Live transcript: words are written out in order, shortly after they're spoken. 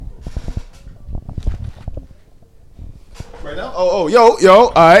Right now? Yo.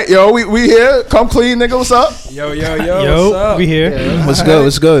 All right, yo, we here. Come clean, nigga. What's up? Yo. What's up? We here. Yeah. What's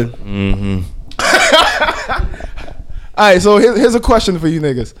good? Mm-hmm. All right, so here's a question for you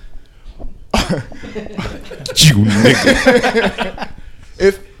niggas. You nigga.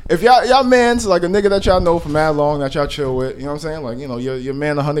 If y'all man's like a nigga that y'all know for mad long that y'all chill with, you know what I'm saying? Like, you know, your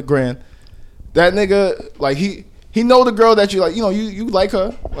man $100,000. That nigga, like he know the girl that you like, you know, you like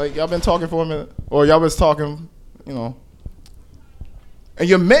her. Like y'all been talking for a minute. Or y'all was talking, you know. And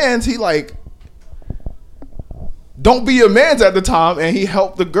your man's, he like don't be your man's at the time, and he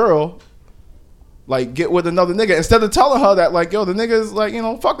helped the girl like get with another nigga instead of telling her that like, yo, the nigga is like, you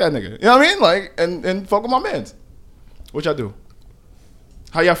know, fuck that nigga. You know what I mean? Like and fuck with my man's. What y'all do?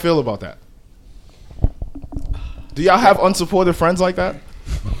 How y'all feel about that? Do y'all have unsupported friends like that?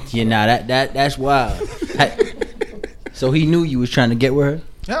 Yeah, nah, that's wild. So he knew you was trying to get with her?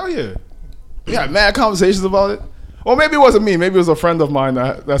 Hell yeah. We had mad conversations about it. Or maybe it wasn't me. Maybe it was a friend of mine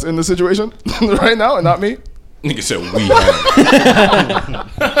that's in the situation right now and not me. Nigga said we.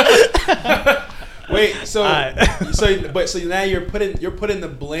 Wait, so now you're putting the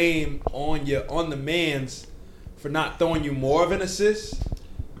blame on the man's for not throwing you more of an assist?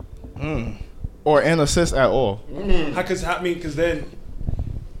 Or an assist at all. Because then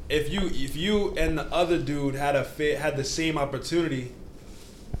if you and the other dude had the same opportunity,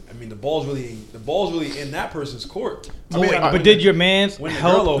 I mean the ball's really in that person's court. But did your man's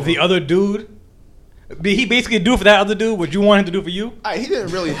help the other dude? Did he basically do it for that other dude what you want him to do for you? He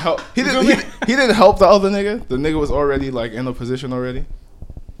didn't really help. He didn't help the other nigga. The nigga was already like in a position already.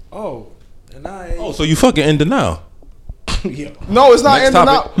 Oh, so you fucking in denial? No, it's not Next in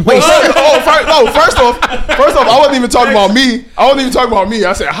denial. topic. Wait, first off, I wasn't even talking about me.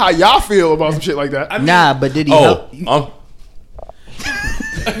 I said how y'all feel about some shit like that. But did he help?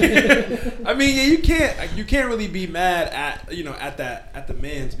 I mean, yeah, you can't really be mad at the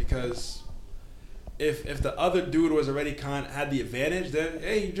man's, because if the other dude was already had the advantage, then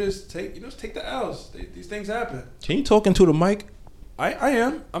hey, you just take the L's. These things happen. Can you talk into the mic? I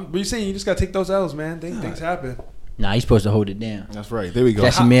am. But you're saying you just gotta take those L's, man. Things happen. Nah, he's supposed to hold it down. That's right. There we go.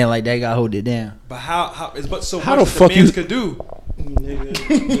 That's a man like that gotta hold it down. But how is but so how much the fuck the man's you could do?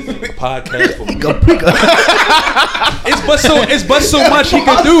 Podcast for me. It's but so much he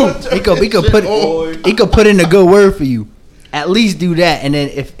could do. He could put in a good word for you. At least do that, and then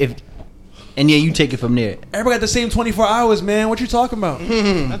if you take it from there. Everybody got the same 24 hours, man. What you talking about?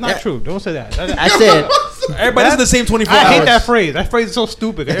 That's not true. Don't say that. I said everybody has the same 24 hours. I hate that phrase. That phrase is so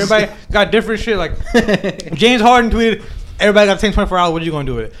stupid. Everybody got different shit. Like James Harden tweeted, everybody got the same 24 hours. What are you gonna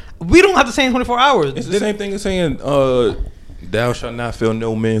do with it? We don't have the same 24 hours. It's the same thing as saying, "Thou shalt not feel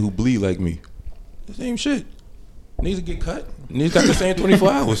no man who bleed like me." The same shit. Needs to get cut. Needs got the same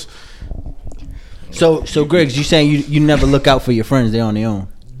 24 hours. So Griggs, you saying you never look out for your friends? They're on their own.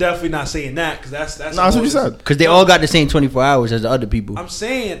 Definitely not saying that, because that's what you said. Because they all got the same 24 hours as the other people. I'm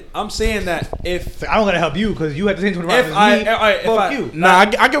saying that if I don't gotta help you because you have the same 24 hours as me. Fuck you. Nah,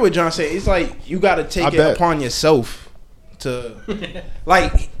 I get what John said. It's like you got to take it upon yourself to,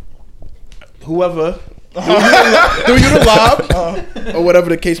 like, whoever do you the lob or whatever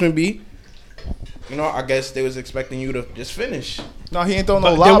the case may be. You know, I guess they was expecting you to just finish. No, he ain't throwing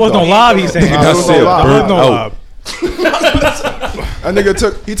no lob. There was no lob. He's saying there was no lob. That nigga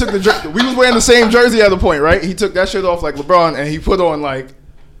took the jersey. We was wearing the same jersey at the point, right? He took that shit off like LeBron and he put on like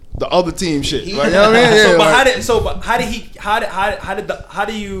the other team shit. Like, you know what I mean?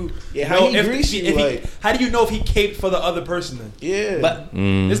 Yeah, how do you know if he caped for the other person then? Yeah. But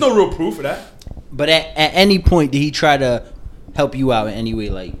there's no real proof of that. But at any point did he try to help you out in any way?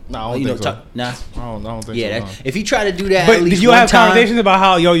 Like, I don't think so. Nah. I don't think yeah, so. if he tried to do that, but at least did you one have time, conversations about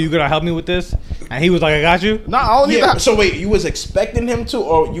how you gonna help me with this? And he was like, I got you. No, I don't need that. So wait, you was expecting him to,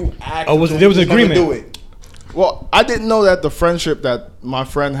 or you acted? Oh, there was agreement. Do it. Well, I didn't know that the friendship that my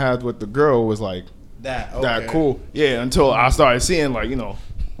friend had with the girl was like that cool. Yeah, until I started seeing like, you know,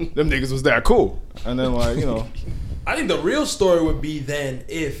 them niggas was that cool, and then like, you know, I think the real story would be then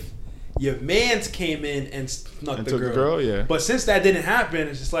if your man's came in and snuck the girl. The girl, yeah. But since that didn't happen,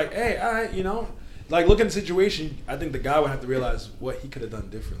 it's just like, hey, all right, you know, like look at the situation. I think the guy would have to realize what he could have done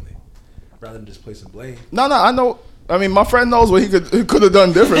differently, rather than just placing blame. No, I know. I mean, my friend knows what he could have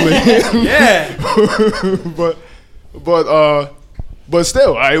done differently. Yeah. but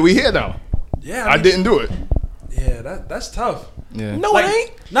still, we here now. Yeah, I didn't do it. Yeah, that's tough. Yeah. No, it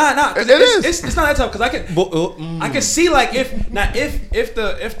ain't. Nah. It is. It's not that tough, because I can see like if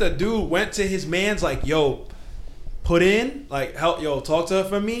the dude went to his man's like, yo, put in like help, yo, talk to her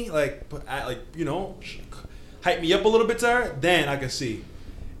for me, like you know, hype me up a little bit to her, then I can see.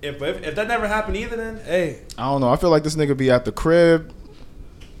 if that never happened either, then hey, I don't know. I feel like this nigga be at the crib,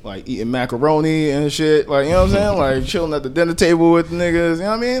 like eating macaroni and shit. Like, you know what I'm saying? Like chilling at the dinner table with niggas. You know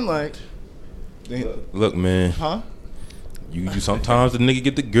what I mean? Like, Look, man. huh? You sometimes the nigga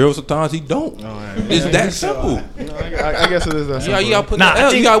get the girl, sometimes he don't. It's that simple. I guess it is that simple. You gotta put the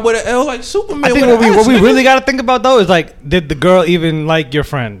L. You gotta wear the L like Superman. I think with what we an S. really got to think about though is like, did the girl even like your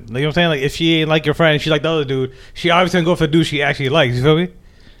friend? Like, you know what I'm saying? Like, if she ain't like your friend, and she like the other dude, she obviously gonna go for the dude she actually likes. You feel me?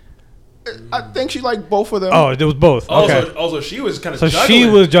 I think she liked both of them. Oh, it was both. Okay. Also, she was kind of So she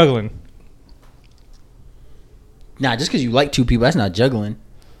was juggling. Nah, just because you like two people, that's not juggling.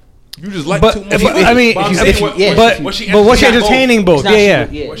 You just like But too if, much. I mean, But I'm if- saying, yeah, but was she entertaining both? It's not Yeah.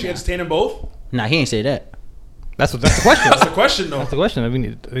 sweet, Was she nah. entertaining both? Nah, he ain't say that. That's the question. That's the question, though. That's the question. I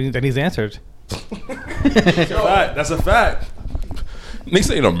mean, that needs answered. That's a fact.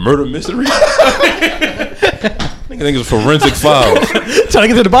 Niggas ain't a murder mystery. Nigga think it's forensic files. Trying to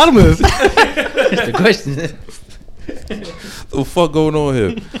get to the bottom of this. That's the question. What the fuck going on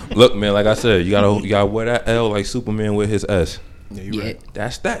here? Look, man, like I said, you gotta wear that L like Superman with his S. Yeah, you right.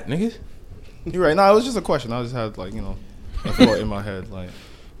 That's that, nigga. You're right. No, it was just a question. I just had like, you know, a thought in my head. Like,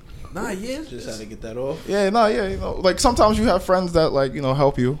 Nah, yeah. Just had to get that off. yeah, no, yeah, you know, like sometimes you have friends that like, you know,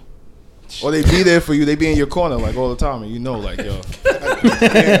 help you, or they be there for you. They be in your corner like all the time, and you know, like, yo.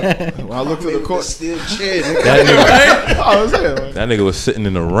 Damn. When I look to the corner, Steel chair, nigga. That nigga, I was there. Like, that nigga was sitting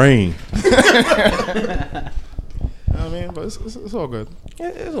in the rain. you know what I mean, but it's all good. Yeah,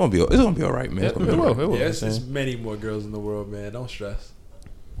 it's gonna be all right, man. It's gonna be It all will. right. It will. Yes, there's many more girls in the world, man. Don't stress.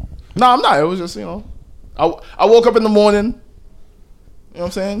 No, I'm not. It was just, you know, I woke up in the morning. You know what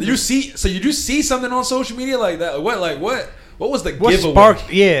I'm saying? Did you see something on social media like that? What was the What giveaway?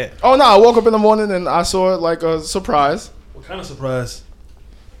 sparked? Yeah. Oh no! I woke up in the morning and I saw like a surprise, What kind of surprise?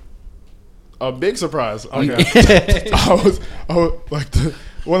 a big surprise. Okay, I was like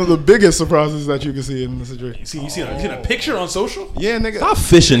one of the biggest surprises that you can see in the situation. You seen a picture on social? Yeah, nigga. Stop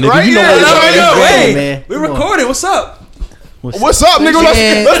fishing, nigga. Right? You know Yeah, what no, it's yo, like. Hey, man. we Come on. recording. What's up? What's up, nigga?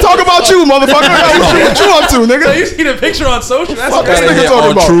 Yeah. Let's talk about you, motherfucker. What you up to, So you nigga? seen a picture on social? That's Fuck crazy. this nigga Here talking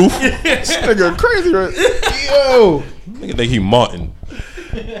on about. truth. This nigga crazy, right? Yo. Nigga think he Martin.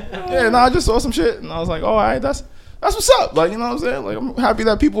 Yeah, no, I just saw some shit and I was like, oh, all right, that's what's up. Like, you know what I'm saying? Like, I'm happy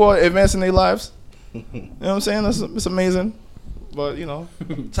that people are advancing their lives. You know what I'm saying? It's amazing. But, you know.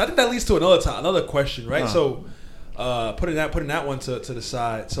 So I think that leads to another question, right? So, putting that one to the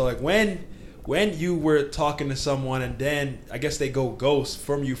side. So, like, when you were talking to someone and then I guess they go ghost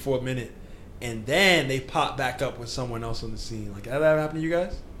from you for a minute, and then they pop back up with someone else on the scene, like, that ever happened to you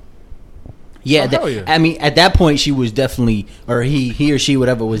guys? Yeah, Oh, hell yeah. I mean, at that point, she was definitely, or he or she,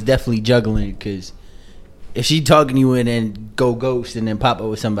 whatever, was definitely juggling. Because if she talking to you and then go ghost and then pop up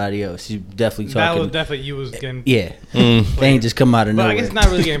with somebody else, she definitely That talking. was definitely you was getting. Yeah, they ain't just come out of But nowhere. I guess it's not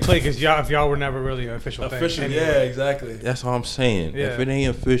really getting played because y'all were never really an official thing. Official, anyway. yeah, exactly. That's all I'm saying. Yeah. If it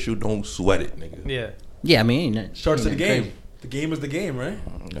ain't official, don't sweat it, nigga. Yeah. Yeah, I mean, ain't nothing, Starts to the ain't game. nothing The game is the game, right?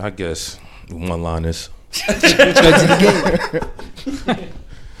 I guess one line is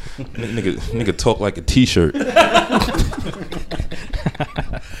nigga talk like a t-shirt.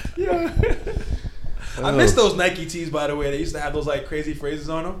 I miss those Nike tees, by the way. They used to have those like crazy phrases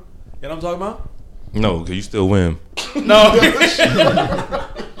on them. You know what I'm talking about? No, because you still win. No. A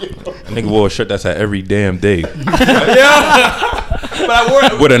nigga wore a shirt that's at every damn day Yeah. But I wore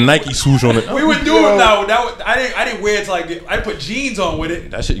it. with a Nike swoosh on it. We would do it now. I didn't wear it to like. I put jeans on with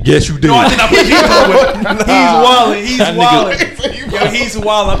it. That shit. Yes, you did. No, I did not put jeans on with it. He's That wilding. nigga- He's wilding. Yo, he's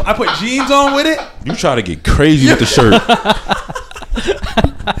wilding. I put jeans on with it. You try to get crazy with the shirt.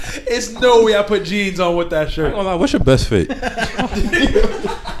 It's no way I put jeans on with that I shirt. ain't gonna lie, what's your best fit?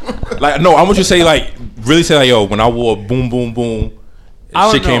 Like, no, I want you to say like, really say like, yo, when I wore boom, boom, boom,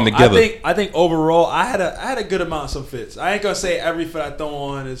 shit came together. I think overall, I had a good amount of some fits. I ain't gonna say every fit I throw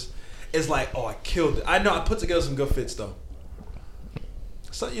on is like, oh, I killed it. I know I put together some good fits though.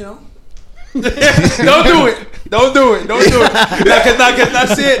 So you know. Don't do it. Don't do it. Cause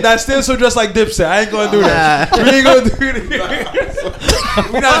that's still so dressed like Dipset. I ain't gonna do that. We ain't gonna do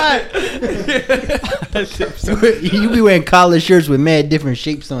it. You be wearing collar shirts with mad different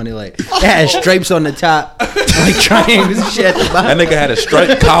shapes on it. Like, it had stripes on the top, like triangles and shit at the bottom. That nigga had a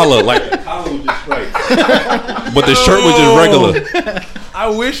striped collar, like the collar was just striped, but the shirt was just regular. I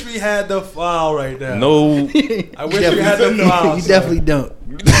wish we had the file right now. No, I wish we had the file. You definitely don't.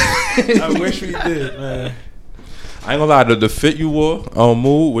 I wish we did, man. I ain't gonna lie. The fit you wore on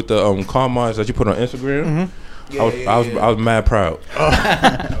Mood with the Carmines that you put on Instagram, I was mad proud.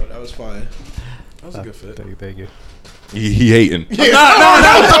 That was fine. That was a good fit. Thank you. He hating. I'm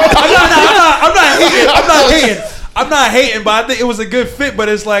not hating. I'm not hating, but I think it was a good fit. But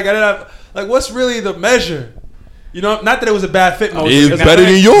it's like, what's really the measure? You know, not that it was a bad fit, Mo. It's better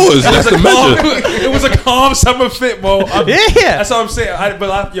than yours. That's the measure. It was a calm summer fit, Mo. Yeah. That's all I'm saying. I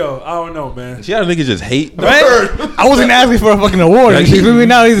don't know, man. See how niggas just hate? Right? I wasn't asking for a fucking award. Like, You feel me?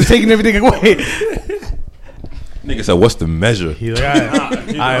 Now he's just taking everything away. Nigga said, what's the measure? He's like, all right.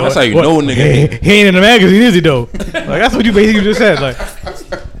 That's how you know, nigga. He ain't in the magazine, is he, though? Like, that's what you basically just said. Like,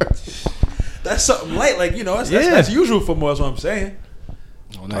 That's something light, like, you know, that's usual for Mo. That's what I'm saying.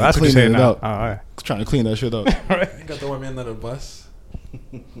 Oh, now that's what you're cleaning saying it now. up. All right. Trying to clean that shit up. You got the one man under the bus.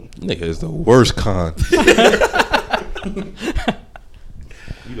 Nigga is the worst con.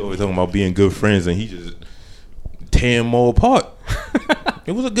 You always talking about being good friends, and he just tearing more apart.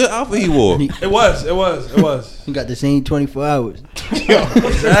 It was a good outfit he wore. It was. You got the same 24 hours.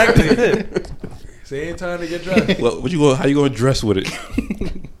 Exactly. Same time to get dressed. Well, how you gonna dress with it?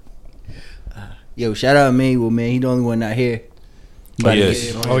 Yo, shout out Emmanuel, man. He the only one not here. Oh,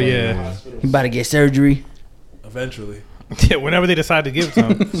 yes. Oh, yeah. He about to get surgery. Eventually. Yeah, whenever they decide to give it to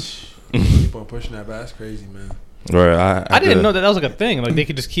him. Keep on pushing that back. That's crazy, man. Right. I didn't know that was like a thing. Like, they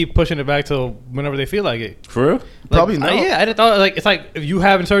could just keep pushing it back till whenever they feel like it. For real? Like, Probably not. Yeah, I didn't thought like it's like if you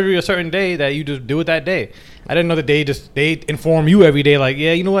having surgery a certain day that you just do it that day. I didn't know that they inform you every day. Like,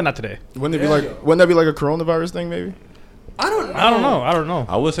 yeah, you know what, not today. Wouldn't that be like a coronavirus thing? Maybe. I don't know.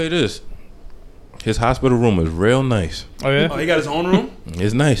 I will say this. His hospital room is real nice. Oh yeah. Oh, he got his own room?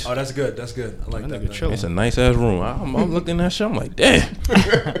 It's nice. Oh, that's good. That's good. I like that. nigga chilling. It's a nice ass room. I'm looking at that shit. I'm like, damn.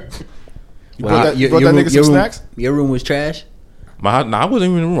 You brought that nigga some snacks? Your room was trash? I wasn't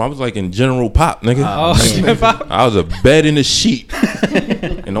even in the room. I was like in general pop, nigga. I was a bed in a sheet.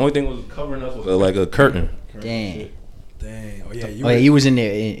 And the only thing was covering us was like a curtain. Dang. Oh, yeah. You was in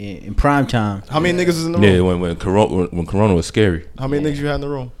there in prime time. How many niggas is in the room? Yeah, when Corona was scary. How many niggas you had in the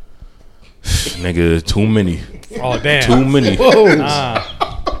room? Nigga, too many. Oh damn. Too many.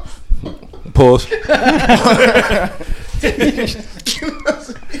 Pause.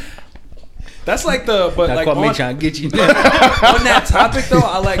 That's like like caught me trying to get you. on that topic though,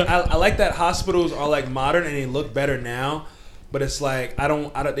 I like that hospitals are like modern and they look better now. But it's like I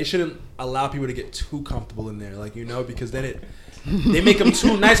don't they shouldn't allow people to get too comfortable in there, like, you know, because then they make them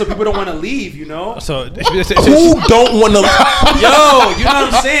too nice so people don't want to leave, you know. So Who don't want to? Yo, you know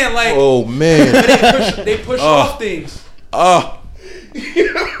what I'm saying? Like, Oh man. they push off things.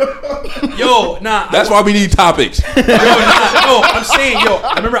 Yo, nah. That's why we need topics. I'm saying,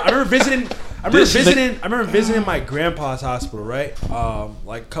 I remember visiting my grandpa's hospital, right?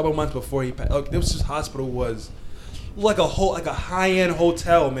 Like a couple months before he passed. This hospital was like a high-end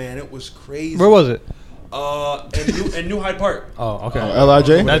hotel, man. It was crazy. where was it? In New Hyde Park. Oh, okay.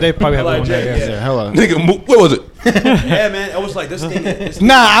 LIJ? That they probably have one LIJ, there. yeah. Yeah. Yeah, hella. Nigga, what was it? Yeah, man. It was like this thing.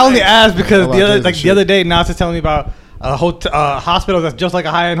 Nah, I only asked because LIJ is the other day, Nas is telling me about a hospital that's just like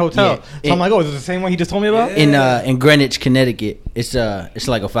a high-end hotel. Yeah. So I'm like, oh, is it the same one he just told me about? In Greenwich, Connecticut. It's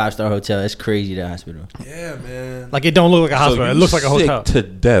like a 5-star hotel. It's crazy, the hospital. Yeah, man. Like, it don't look like a hospital. It looks like a hotel. Sick to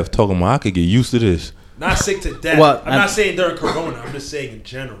death. Talking about I could get used to this. Not sick to death. Well, I'm not saying during Corona. I'm just saying in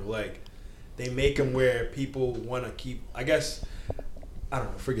general. Like, they make them where people want to keep. I guess. I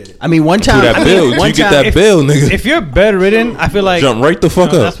don't know. Forget it. I mean, one time. that bill. You get that bill, nigga. If you're bedridden, I feel like Jump right the fuck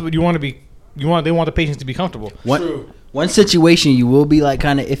up. That's what you want to be. They want the patients to be comfortable. True. One situation you will be like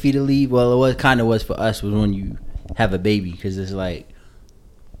kind of iffy to leave. Well, it was for us was when you have a baby, because it's like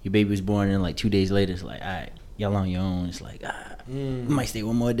your baby was born and like 2 days later it's like, all right, y'all on your own. It's like we might stay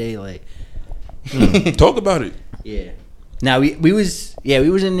one more day. Like Talk about it. yeah. Now we was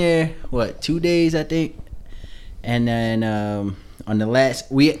in there 2 days I think, and then on the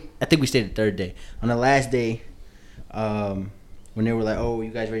last I think we stayed the third day. On the last day, when they were like, oh,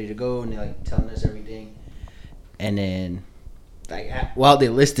 you guys ready to go, and they're like telling us everything. And then, like, while they're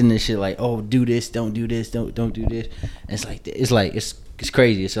listing this shit, like, oh, do this, don't do this, don't do this. And it's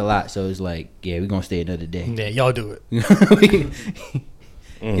crazy. It's a lot. So it's like, yeah, we're gonna stay another day. Yeah, y'all do it.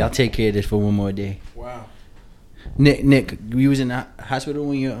 Y'all take care of this for one more day. Wow. Nick, you was in the hospital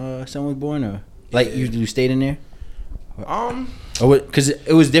when your son was born, or like you stayed in there? Because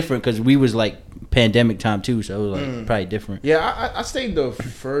it was different, because we was like pandemic time too, so it was like probably different. Yeah, I stayed the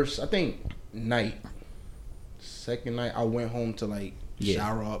first, I think, night. Second night, I went home to like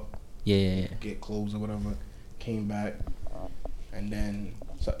shower up, get clothes or whatever. Came back, and then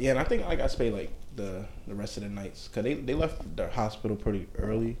and I think like I stayed like the rest of the nights, cause they left the hospital pretty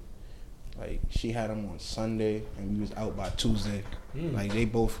early. Like she had them on Sunday, and we was out by Tuesday. Like they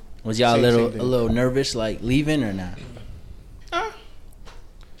both. Was y'all a same little nervous, like leaving or not? I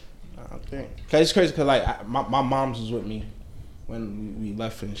don't think. Cause it's crazy, cause like my mom's was with me when we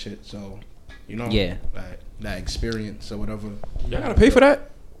left and shit. So You know. Yeah. That experience or whatever. Y'all gotta pay for that.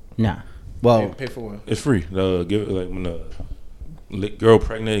 Nah. Well, Pay for what? It's free. Give like when the girl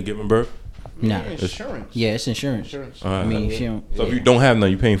pregnant and giving birth. nah. Insurance. Yeah, it's insurance. Insurance. All right. I mean, she don't. So if you don't have none,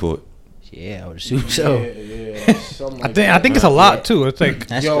 you paying for it. Yeah, I would assume so. Yeah. Something like I think it's a lot too. It's like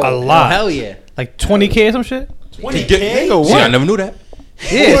That's Yo, a Oh, lot. hell yeah. Like 20K or some shit. 20K? See, I never knew that.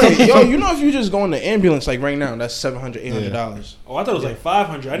 Yeah. Yo, you know if you just go in the ambulance like right now, that's $700, $800. Oh, I thought it was like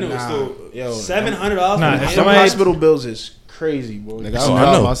 500. I knew Nah, it was yo, still $700 Nah, for if the Some somebody- hospital bills is crazy, bro. Nigga, Oh, I I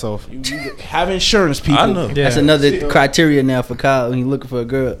know. know myself. You have insurance, people. I know. Yeah. That's another criteria now for Kyle when you're looking for a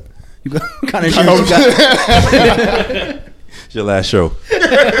girl. You got what kind of insurance you got? It's your last show.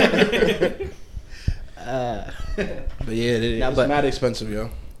 But yeah, it's but- not expensive, yo.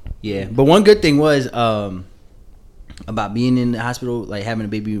 Yeah, but one good thing was about being in the hospital, like having a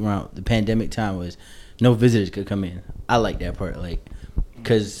baby around the pandemic time, was no visitors could come in. I like that part, like,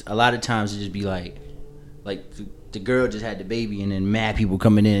 because a lot of times it just be like the girl just had the baby and then mad people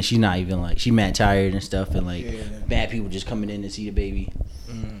coming in and she's not even like, she mad tired and stuff, and like mad people just coming in to see the baby.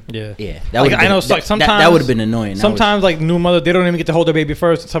 Yeah. Yeah, that Like, would've I been- know, like, sometimes that would have been annoying. That Sometimes like new mother, they don't even get to hold their baby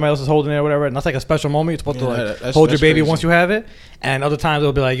first. Somebody else is holding it or whatever, and that's like a special moment. You're supposed to like that's- hold your that's baby crazy. once you have it. And other times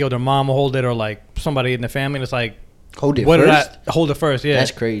it'll be like, yo, their mom will hold it, or like somebody in the family. And it's like, hold it what first. did I hold it first? Yeah,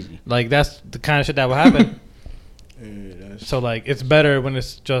 That's crazy. like that's the kind of shit that will happen. Yeah, that's- So like, it's better when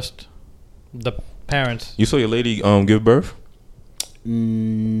it's just the parents. You saw your lady give birth?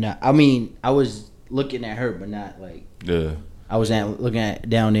 Nah, I mean, I was looking at her, but not like Yeah. I was looking at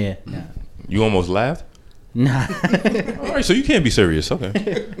down there. Nah. You almost laughed? Nah. All right, so you can't be serious.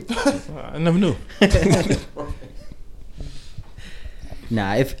 Okay. I never knew.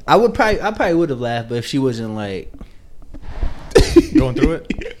 Nah, if I probably would have laughed, but if she wasn't like, Going through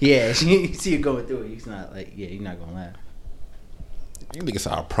it. yeah, she see you going through it, it's not like, yeah, you're not gonna laugh. You niggas,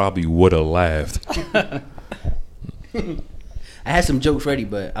 I probably would have laughed. I had some jokes ready,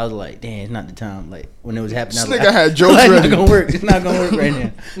 but I was like, damn, it's not the time. Like when it was happening, I This was nigga like, had jokes it's ready. not gonna work. It's not gonna work right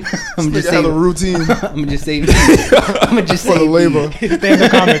now. I'm Nigga had a routine I'm gonna just say. I'm gonna just for say. the labor.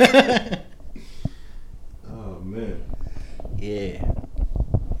 Stand-up comic. Oh, man. Yeah.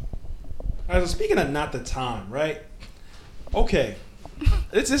 All right, so speaking of not the time, right? Okay,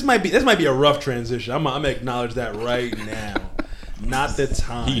 this might be a rough transition. I'm gonna acknowledge that right now. Not the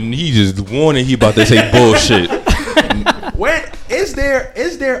time. He just warning he about to say bullshit. When is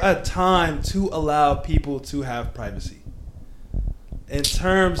there a time to allow people to have privacy? In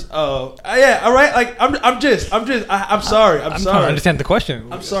terms of yeah, all right. Like I'm sorry. I'm I'm trying to sorry. understand the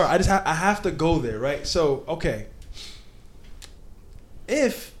question. I'm sorry. I have to go there, right? So okay.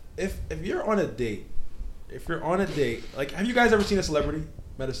 If you're on a date, like, have you guys ever seen a celebrity?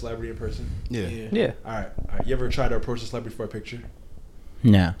 Met a celebrity in person? Yeah. Yeah. All right. You ever tried to approach a celebrity for a picture?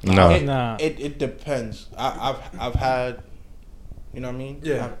 No. No. Nah. It depends. I've had, you know what I mean?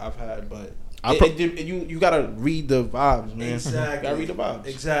 Yeah. I've had, but I you gotta read the vibes, man. Exactly. You gotta read the vibes.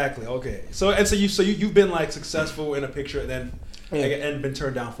 Exactly. Okay. So you've been like successful in a picture and then Yeah. and been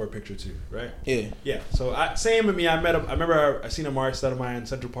turned down for a picture too, right? Yeah. Yeah. So same with me. I met him. I remember I seen a Mari Stoudemire in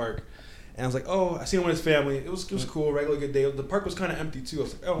Central Park, and I was like, oh, I seen him with his family. It was cool, regular good day. The park was kind of empty too. I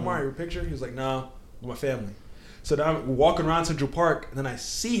was like, oh, Mari, your picture? He was like, nah, with my family. So then I'm walking around Central Park, and then I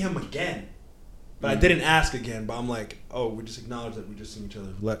see him again, but I didn't ask again. But I'm like, oh, we just acknowledged that we just seen each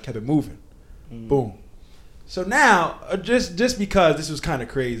other. Kept it moving. Boom. So now, just because this was kind of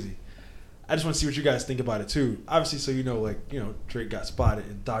crazy, I just want to see what you guys think about it too. Obviously, so Drake got spotted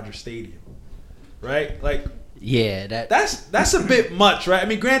in Dodger Stadium, right? Like, Yeah. that's a bit much, right? I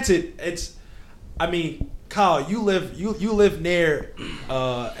mean, granted, Kyle, you live near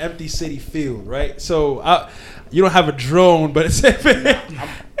empty City Field, right? So you don't have a drone, but it's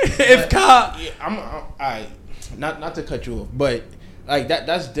if Kyle, I not to cut you off, but like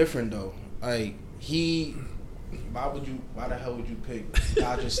that's different though. Like why the hell would you pick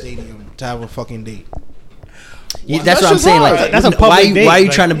Dodger Stadium to have a fucking date? Yeah, That's that's what I'm just saying. hard. Like, That's a why public you date, why you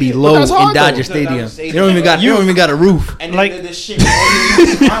like- trying to be But low that's hard, in Dodger though. Stadium? Stadium. You don't even got a roof. And Like- the shit,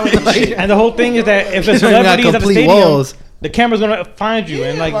 and shit. And the whole thing is that if the You don't even got celebrities at the complete stadium, walls. the camera's gonna find you,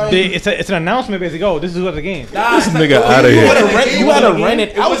 and like like- it's an announcement basically. Oh, this is who's at the game. This nigga out of You here. gotta rent it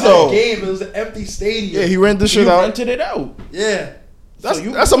it out was though. a game. It was an empty stadium. Yeah, he rented this shit You out. rented it out. Yeah.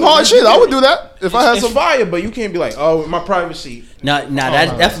 That's some hard shit. I would do that if I had It's some. fire, but you can't be like, oh, my privacy. Nah,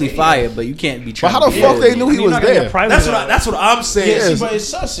 that's definitely fire, but you can't be But trying. how the to fuck be they low. knew he You're was not gonna get there? private That's what I'm saying. Yeah, Yes. but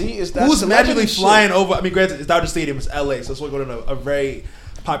it's sussy. It's that Who's celebrity magically shit. flying over? I mean, granted, it's Dodger Stadium. It's LA, so it's like going to a very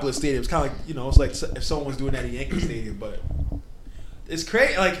popular stadium. It's kind of like, it's like if someone was doing that at Yankee Stadium, but it's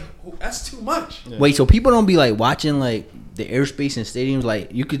crazy. Like, that's too much. Wait, so people don't be like watching like the airspace in stadiums,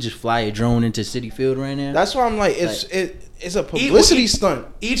 like you could just fly a drone into Citi Field right now. That's why I'm like, it's a publicity stunt.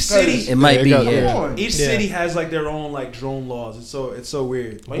 Each city, It might be. Yeah. each city has like their own like drone laws. It's so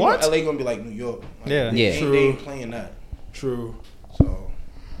weird. Like, What? LA gonna be like New York. Like, Yeah. they Yeah. ain't playing that. True. So,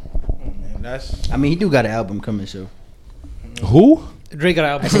 man, that's. I mean, he do got an album coming, so Who? Drake got an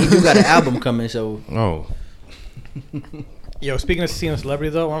I album. said he do got an album coming, so Oh, Yo, speaking of seeing a celebrity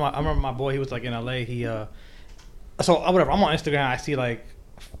though, I remember my boy. He was like in LA. Whatever. I'm on Instagram. I see like,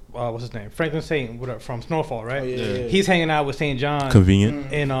 what's his name? Franklin Saint, whatever, from Snowfall, right? Oh, yeah. He's hanging out with St. John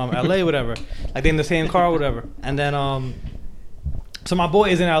convenient. in LA, whatever. Like they in the same car, or whatever. And then so my boy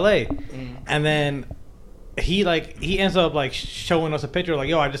is in LA, and then he ends up like showing us a picture like,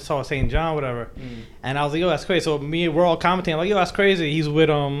 yo, I just saw St. John, whatever. And I was like, yo, that's crazy. So we're all commenting like, yo, that's crazy. He's with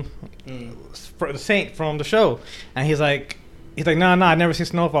the Saint from the show, and he's like, nah, I never seen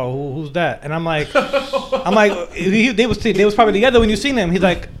Snowfall. Who's that? And I'm like, they was probably together when you seen them. He's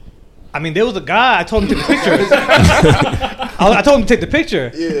like, I mean, there was a guy. I told him to take the picture. I told him to take the picture.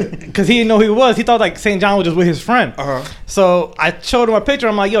 Yeah. Because he didn't know who he was. He thought like St. John was just with his friend. So I showed him a picture.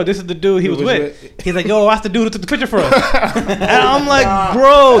 I'm like, yo, this is the dude he was with. He's like, yo, that's the dude who took the picture for us. And I'm like,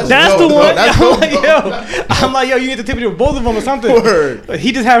 bro, that's the one. I'm like, yo, you need to take a picture with both of them or something. Word. But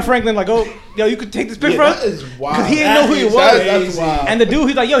he just had Franklin like, oh, yo, you could take this picture for us. That is wild. Because he didn't know who he was. That's wild. And the dude,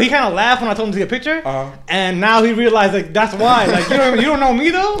 he's like, yo, he kind of laughed when I told him to take a picture. And now he realized like that's why. Like you don't know me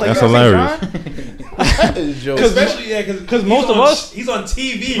though. Like, That's you know hilarious. That is joke. Especially because most of us- he's on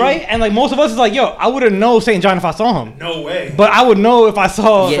TV, Right? And like most of us is like, yo, I wouldn't know St. John if I saw him. No way. But I would know if I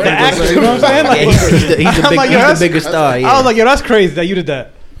saw Yeah, the actor. You know what I'm saying? Like, he's the I'm like, yo, he's that's- the bigger star. Yeah. I was like, yo, that's crazy that you did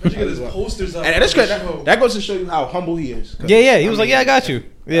that. Especially because his posters up. And that's on the good. show. That goes to show you how humble he is. Yeah. He was like, yeah, I got you.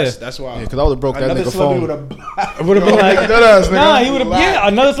 Yeah. That's why. Because I would have broke that Another nigga celebrity phone. would have. It would have been like, Deadass, nigga. nah, he would have, yeah,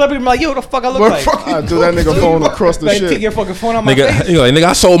 another celebrity would be like, yo, what the fuck I look like? I threw that nigga phone across the Like, take shit. your fucking phone out my Nigga, face. you know, like, nigga,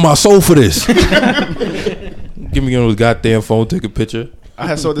 I sold my soul for this. Give me his goddamn phone, take a picture. I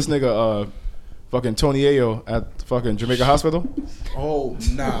had saw this nigga, fucking Tony Ayo at fucking Jamaica Hospital. Oh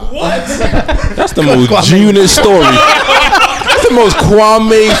nah. What? That's the most G-Unit story. That's the most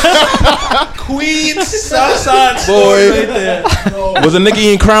Kwame Queens Southside boy. right there. Was a nigga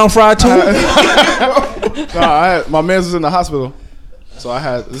eating Crown Fry too? Nah, my man was in the hospital, so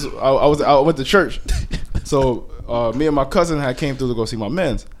I went to church. So me and my cousin had came through to go see my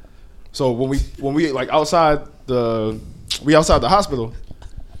man's. So when we like outside the hospital,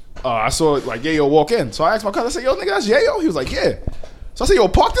 I saw like Yayo walk in. So I asked my cousin, I said, yo, nigga, that's Yayo? He was like, yeah. So I said, yo,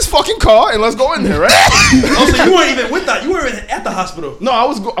 park this fucking car and let's go in there, right? Oh, so you weren't even with that? You weren't even at the hospital? No,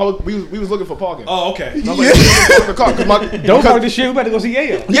 we was looking for parking. Oh, okay. So I was like, yo, park the car, 'cause my Don't cousin- park this shit. We better go see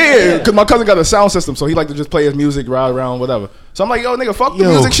Yayo. Yeah, because my cousin got a sound system, so he like to just play his music, ride around, whatever. So I'm like, yo, nigga, fuck the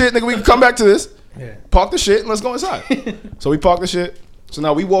music shit, nigga. We can come back to this. Yeah. Park the shit and let's go inside. So we park the shit. So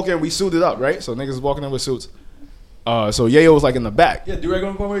now we walk in, we suited up, right? So niggas is walking in with suits. So Yayo was like in the back. Yeah, do I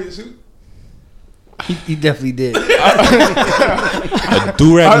gonna wear your suit? He definitely did. A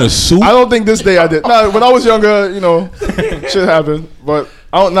do-rag in a suit? I don't think this day I did. Nah, when I was younger, you know, shit happened. But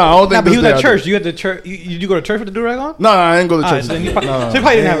I don't Nah, think but he this was day at I church. did. You had the church. You go to church with the durag on? No, I didn't go to Alright, church. so then you probably, No. so you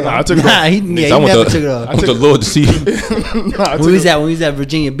probably didn't have it Nah, on. I took it Nah, off. he I never went took it off. I went to Lord to see. Nah, I When took we was it at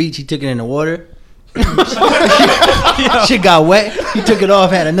Virginia Beach, he took it in the water. Shit got wet. He took it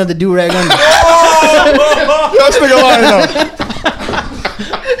off. Had another do rag under. off. Yo, this nigga lying now.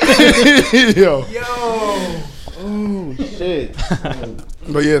 Yo. Oh shit.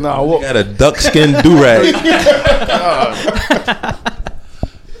 But yeah, nah, I walk. Got a duck skin do-rag.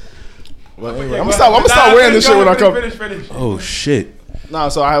 But anyway, I'm gonna start wearing this shit when I come. Finish. Oh shit. Nah,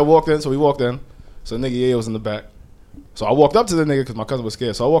 so I walked in. So we walked in. So the nigga Yayo was in the back. So I walked up to the nigga because my cousin was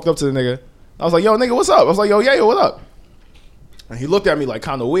scared. So I walked up to the nigga. I was like, yo, nigga, what's up? I was like, yo, Yayo, what up? And he looked at me like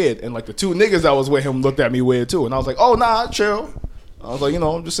kind of weird. And like the two niggas that was with him looked at me weird too. And I was like, oh, nah, chill. I was like, you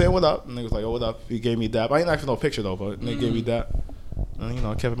know, I'm just saying what up. And nigga was like, oh, what up? He gave me that. I ain't asking no picture though, but nigga gave me that. And you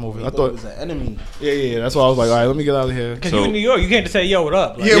know, I kept it moving. I It thought, was an enemy. yeah. That's why I was like, all right, let me get out of here. Because So- you in New York, you can't just say, yo, what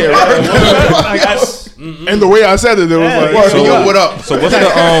up? Like, Yeah, right. And the way I said it, it was Yeah, like, yeah. So- Yo, what up? So what's the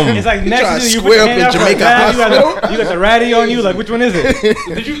It's like next trying to to you, square put your up in hand out for a Jamaica bag, you Hospital. got the ratty on you. Like, which one is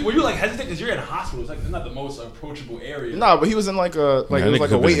it? Were you like hesitant because you're in a hospital? It's like it's not the most approachable area. nah, but he was in like a, like Man, it was that like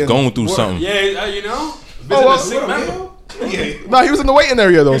nigga a been waiting. going through something. Yeah, you know. well, Visit a sick member. Nah, he was in the waiting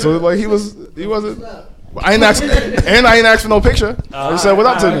area though, so like he wasn't. I ain't asked, and I ain't asked for no picture. I just said what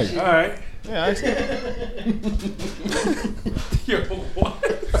up to the nigga. All right. Yeah, I asked Yo, what?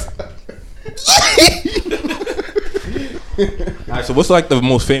 All right, so what's like the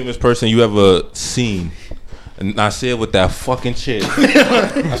most famous person you ever seen? And I said with that fucking chair.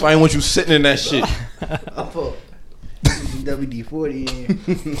 That's why I didn't want you sitting in that shit. WD-40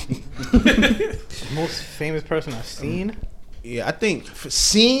 in. Most famous person I've seen. Yeah, I think for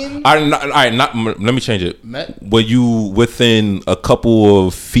seeing All right, let me change it. Met. Were you within a couple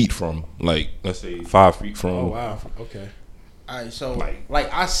of feet from, like, let's say 5 feet from? Oh wow. Okay. Alright, so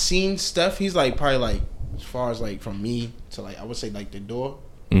like I seen Steph. He's like probably like as far as like from me to like I would say like the door.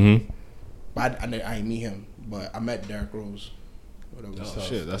 Mm-hmm. But I didn't meet him, but I met Derrick Rose. Whatever. Oh,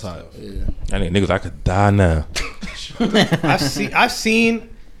 shit, that's hot. Yeah. I think niggas, I could die now. I've seen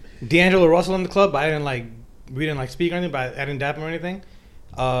D'Angelo Russell in the club, but we didn't speak or anything, but I didn't dap him or anything.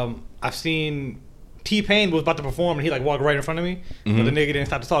 I've seen T-Pain was about to perform and he walked right in front of me, but the nigga didn't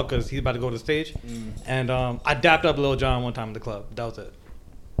stop to talk because he's about to go to the stage. And I dapped up Lil Jon one time in the club. That was it.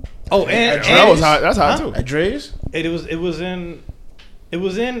 Oh, and that was hot. That's hot too. At Dre's? It was in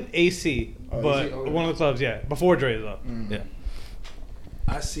AC, but AC? Oh, one of the clubs, yeah, before Dre's though. Yeah.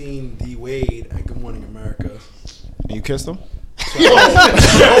 I seen D Wade at Good Morning America. And you kissed him? Kind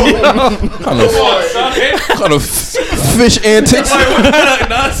of fish antics. What kind of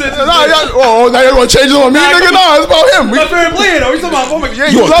nonsense? Now you want to change it on me, nigga? No, it's about him. My favorite player though. You talking about? Oh my Yeah,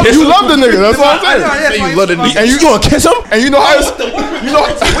 you love the nigga. That's what I'm saying. You love the nigga. And you gonna kiss him? And you know how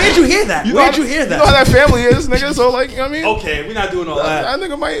Where'd you hear that? Where'd you hear you know how that family is, nigga. So you know what I mean? Okay, we're not doing all that. That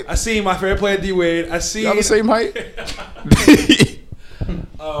nigga might. I seen my favorite player D Wade. I seen Y'all the same height.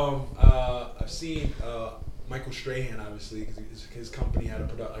 I've seen Michael Strahan, obviously, because his company had a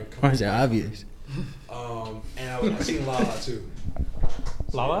production. Why is that obvious? And I seen Lala too.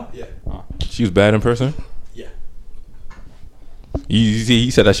 Lala? Yeah. She was bad in person. Yeah. You see,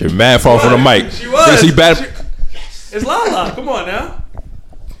 he said that shit mad far from the mic. She was. She bad. It's Lala. Come on now.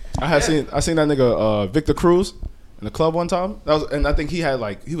 I seen that nigga Victor Cruz in the club one time. And I think he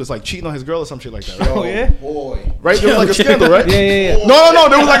was cheating on his girl or some shit like that. Right? Oh yeah. Boy. Right? There was a scandal, right? Yeah. No,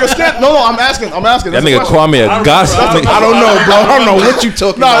 there was a scandal. No, I'm asking. That That's nigga a question. Kwame a gossip. I don't know, bro. I don't know what you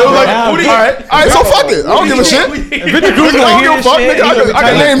talking No, it was about. all right, so fuck it. I don't give a shit. Victor Cruz I don't give a fuck, nigga. I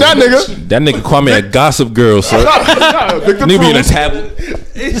can name that nigga. That nigga Kwame a gossip girl, so Victor nigga be in a Cruz. tablet.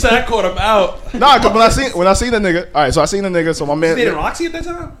 He said I caught him out. Nah, cause when I seen the nigga, all right. So I seen the nigga. So my man, He dated Roxy at that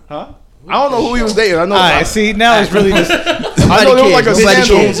time. huh? I don't know who he was dating. I know. All right, see now it's really just I know there was a Vince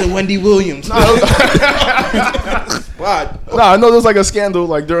scandal. Jones and Wendy Williams. Nah, I know there was a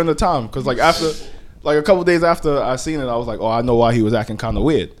scandal during the time because after a couple days after I seen it, I was like, oh, I know why he was acting kind of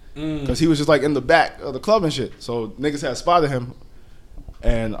weird because he was just in the back of the club and shit. So niggas had spotted him,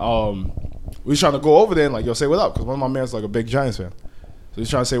 and we was trying to go over there and yo, say what up, because one of my man's a big Giants fan, so he's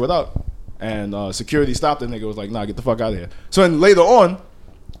trying to say what up, and security stopped the nigga. Was like, nah, get the fuck out of here. So then later on,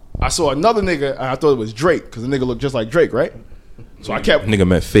 I saw another nigga and I thought it was Drake because the nigga looked just like Drake, right? So I kept Nigga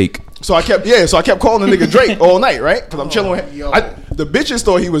meant fake. So I kept calling the nigga Drake all night, right? Because I'm chilling with him. The bitches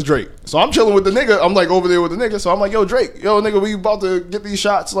thought he was Drake. So I'm chilling with the nigga. I'm over there with the nigga. So I'm like, yo, Drake, yo, nigga, we about to get these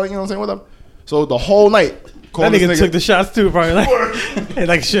shots, you know what I'm saying, with him. So the whole night, that calling nigga this took the shots too, probably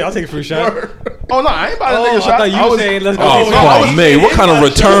shit. I'll take a free shot. Oh no, I ain't about to nigga I shot. thought you were saying let's go. Oh, take come shots. on, man. What kind of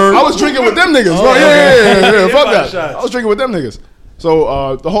return? I was drinking with them niggas. Oh, Yeah, fuck about that. shots. I was drinking with them niggas.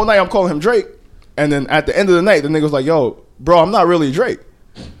 So the whole night I'm calling him Drake, and then at the end of the night, the nigga was like, yo, bro, I'm not really Drake.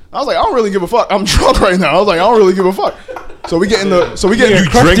 I was like, I don't really give a fuck. I'm drunk right now. I was like, I don't really give a fuck. So we get in the He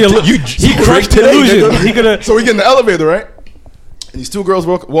crushed the illusion. He could have. So we get in the elevator, right? And these two girls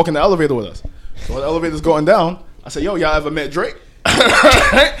walk in the elevator with us. So when the elevator's going down, I said, yo, y'all ever met Drake? And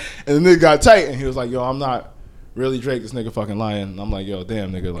the nigga got tight, and he was like, yo, I'm not really Drake. This nigga fucking lying. And I'm like, yo,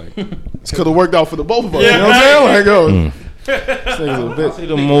 damn, nigga, this could have worked out for the both of us. You know what I'm saying? Yo, this nigga's a bitch.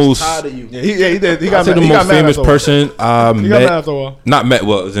 The most, Tired of you. Yeah, he did. He I got say mad. the He got most mad famous after a while. person I He got mad met, after a while. not met,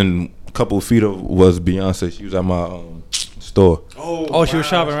 was in a couple of feet of, was Beyonce. She was at my store. Oh, she was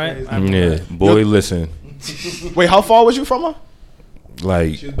shopping, right? Yeah, boy, listen. Wait, how far was you from her?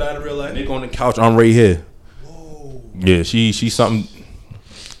 Like, She was bad in real life. nigga on the couch, I'm right here. Yeah, she something.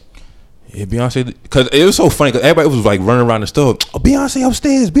 Yeah, Beyonce, because it was so funny because everybody was running around the store. Oh, Beyonce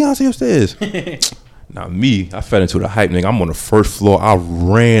upstairs. Now me, I fell into the hype, nigga. I'm on the first floor. I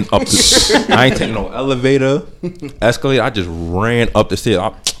ran up the. I ain't taking no elevator, escalator. I just ran up the stairs.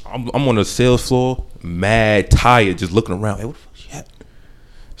 I'm on the sales floor, mad tired, just looking around. Hey, what the fuck she at?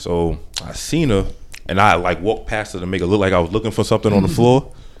 So I seen her, and I walked past her to make it look like I was looking for something on the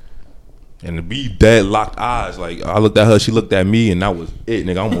floor. And to be dead locked eyes, I looked at her, she looked at me, and that was it,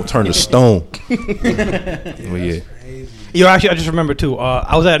 nigga. I'm gonna turn to stone. Well, yeah. Yo, actually, I just remembered too.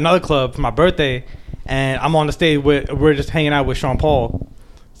 I was at another club for my birthday, and I'm on the stage we're just hanging out with Sean Paul.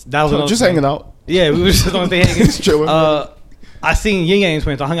 That was another Just thing. hanging out. Yeah, we were just on stage hanging. Just chilling. I seen Yin Yang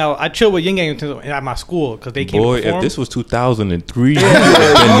Twins. I chilled with Yin Yang Twins at my school because they came. Boy, to perform. if this was 2003, you would've been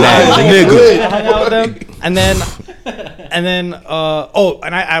that nigga. I hung out with them, and then And then, and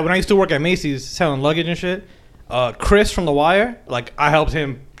I when I used to work at Macy's selling luggage and shit, Chris from The Wire, like I helped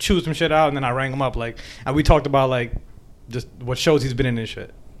him choose some shit out, and then I rang him up, like, and we talked about like just what shows he's been in and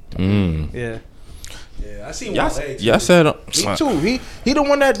shit. Yeah. Yeah, I seen Y'all, Wale. y'all said Me too. He the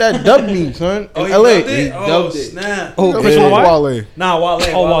one that dubbed me, son. Oh, In he LA. dubbed it? He dubbed it. Snap. Oh, Chris Chris Wale? Wale. Nah,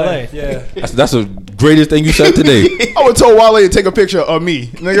 Wale. Oh, Wale. Yeah. that's the greatest thing you said today. I would tell Wale to take a picture of me,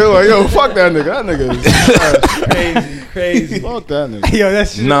 nigga. Like, yo, fuck that nigga. That nigga is Crazy. fuck that nigga. Yo,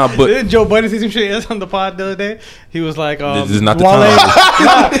 that's Nah, but- didn't Joe Budden see some shit else on the pod the other day? He was like, This is not the Wale.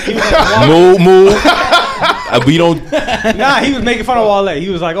 time. He was like, Move. We don't. nah, he was making fun of Wale. He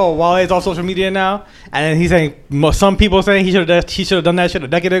was like, "Oh, Wale is on social media now," and then he's saying some people saying he should have done that shit a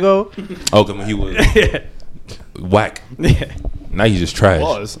decade ago. Okay, when he was Yeah. whack. Yeah. Now he's just trash.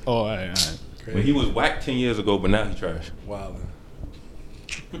 Was. Oh, all right. When he was whack 10 years ago, but now he's trash. Wow.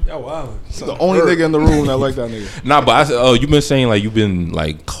 Y'all wild. The only nigga in the room that like that nigga. Nah, but I said, oh, you've been saying like you've been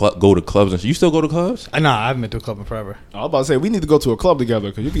like go to clubs and shit. You still go to clubs? Nah, I haven't been to a club in forever. I was about to say we need to go to a club together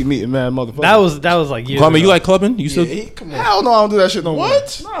because you be meeting mad motherfuckers. That was like years Kwame, ago. you like clubbing? You still? Yeah, come on. Hell no, I don't do that shit no more.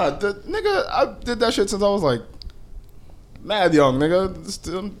 What? Nah, nigga, I did that shit since I was like mad young, nigga.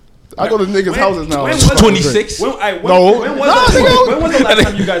 Still, I go to niggas' houses now. When was 26? When No. was the last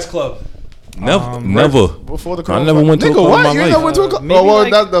time you guys clubbed? Never. Before the I never went to a nigga, club what? in my You life. never went to a club? Maybe Oh, well,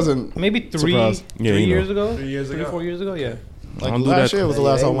 like- that doesn't. maybe three Surprise. Yeah, you know. years ago. 3 years ago. 4 years ago, yeah. Like don't do last that. year was the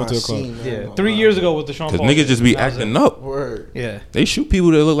last time I went to a club. Yeah, 3 years ago was the Sean Cause Paul. niggas just be That was acting it. up. Word. Yeah. They shoot people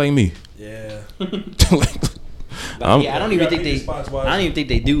that look like me. Yeah. Like, Yeah, I don't even think You gotta they. pick spots wise. I don't even think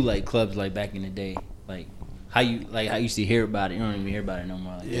they do like clubs like back in the day. Like how you used to hear about it. You don't even hear about it no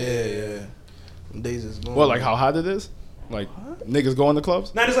more. Like, Yeah. Them days is gone. Well, like how hot it is? Like niggas going to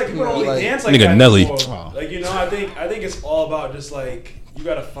clubs? Not just like people don't really Like- dance like Nigga that Nelly. anymore. Wow. Like, you know, I think it's all about just like you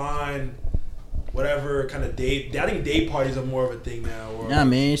gotta find whatever kind of date. I think day parties are more of a thing now. Or Nah,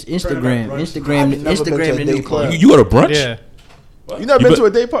 man, it's Turn it Instagram. back brunch. Instagram. I've never been to Instagram. a The day new club. club. you go to brunch? Yeah. You never You been bet- to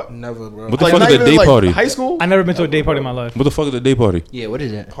a day party? Never, bro. What the Like fuck not is a even day like party? high school? I never been to a day party in my life. What the fuck is a day party? Yeah, what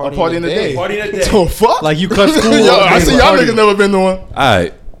is that? A party in the day. Party in a day. So fuck? Like you cut school. Yo, up, I day see y'all party. niggas never been to one. All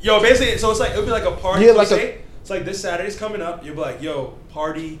right. Yo, basically, so it's like it'll be like a party. Yeah, Yeah, like it's like this Saturday's coming up. You'll be like, yo,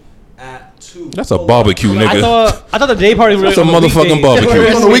 party at 2. That's a barbecue, nigga. I thought the day party was That's a on the motherfucking weekdays. barbecue. It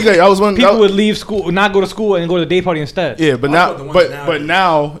was on the weekday. I was one. People would leave school, not go to school, and go to the day party instead. Yeah, but Oh, now, I thought the ones but nowadays.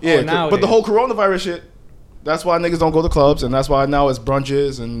 now, yeah. Oh, but the nowadays. whole coronavirus shit. That's why niggas don't go to clubs, and that's why now it's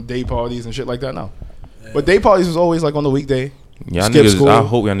brunches and day parties and shit like that now. But day parties was always like on the weekday. Y'all Skip niggas, school. I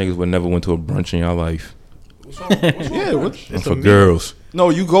hope y'all niggas would never went to a brunch in y'all life. Yeah, what? And for girls. No,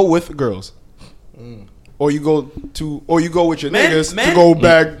 you go with girls, or you go with your Men- niggas men- to go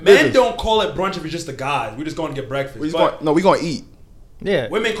back. Men don't call it brunch if it's just the guys. We just going to get breakfast. We But gonna eat. Yeah.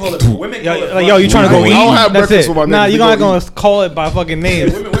 women call it. Women call it. Like, yo, you trying to go I eat? don't have That's breakfast it. with my Nah, niggas. you're We not go gonna call it by fucking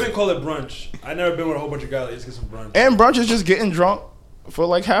names. Women call it brunch. I never been with a whole bunch of guys. Like, let's get some brunch. And brunch is just getting drunk for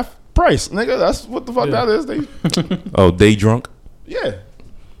like half price, nigga. That's what the fuck Yeah. that is. They, Oh, they drunk? yeah.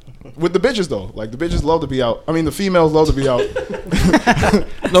 With the bitches though, like the bitches love to be out. I mean, the females love to be out.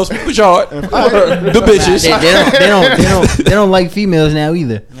 No, speak with y'all. The bitches. They don't like females now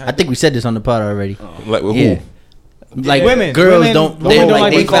either. I think we said this on the pod already. Like with Yeah. who? Like Women. girls Women don't. don't They like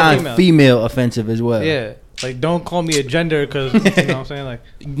like being they called find female. female offensive as well. Yeah. Like, don't call me a gender because, you know what I'm saying? Like,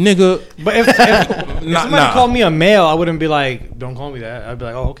 Nigga. but if somebody Nah. called me a male, I wouldn't be like, don't call me that. I'd be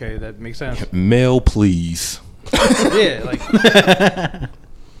like, oh, okay, that makes sense. Male, please. Yeah, like,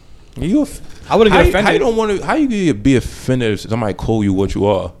 You I wouldn't get offended. How you don't want to? How you be offended if somebody call you what you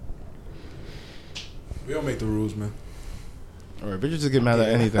are? We don't make the rules, man. All right, bitches just get mad at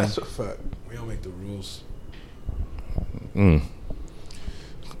anything. That's a fact. We don't make the rules.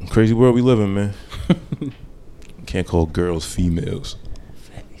 Crazy world we live in, man. Can't call girls females.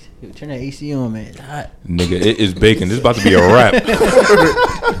 Yo, turn that AC on, man. It's hot. Nigga, it is baking. This is about to be a wrap.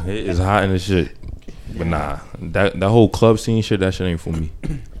 It is hot in the shit. But nah, that whole club scene shit, that shit ain't for me.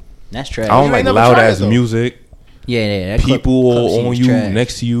 That's trash. I don't ain't like never loud tried ass it, though. music. Yeah. That People club on scene's you, trash.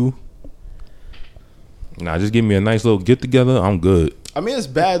 next to you. Nah, just give me a nice little get together. I'm good. I mean, it's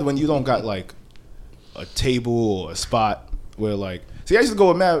bad when you don't got like a table or a spot where like. See, I used to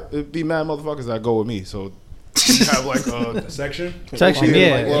go with be mad motherfuckers that go with me. So you have like A section. Section, Yeah,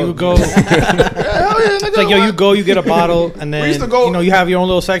 yeah. like, well, You would go. hell yeah, nigga. It's like, yo, you go, you get a bottle, and then, used to go- you know, you have your own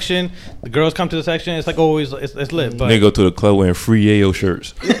little section. The girls come to the section. It's like always, it's lit. But Nigga go to the club wearing free Yayo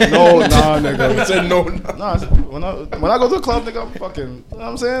shirts. No, nah, nigga. I said no. Nah, when I go to the club, nigga, I'm fucking. You know what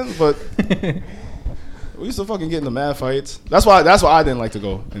I'm saying? But we used to fucking get into mad fights. That's why I didn't like to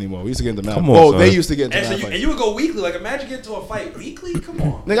go anymore. We used to get into mad. Come on, Oh, son. they used to get into And so mad fights. you would go weekly. Like, imagine getting to a fight weekly. Come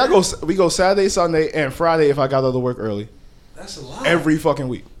on. Nigga, we go Saturday, Sunday, and Friday if I got out of work early. That's a lot. every fucking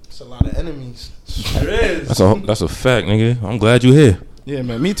week. It's a lot of enemies. It is. That's a fact, nigga. I'm glad you here. Yeah,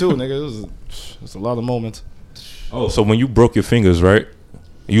 man. Me too, nigga. It was a lot of moments. Oh, so when you broke your fingers, right?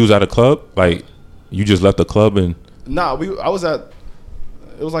 You was at a club, like you just left the club and. Nah, I was at.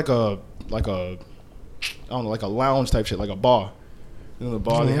 It was like a I don't know, like a lounge type shit, like a bar. You know, the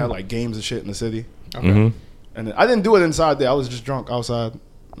bar they had like games and shit in the city. Okay. Mm-hmm. And I didn't do it inside there. I was just drunk outside.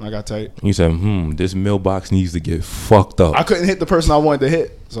 And I got tight. You said, this mailbox needs to get fucked up. I couldn't hit the person I wanted to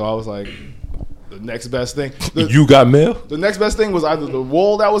hit, so I was like, the next best thing. You got mail? The next best thing was either the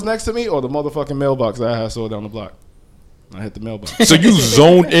wall that was next to me or the motherfucking mailbox that I had sold down the block. I hit the mailbox. So you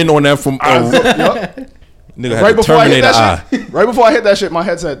zoned in on that from Yup. nigga had Right the before I hit Terminator that eye. shit, right before I hit that shit, my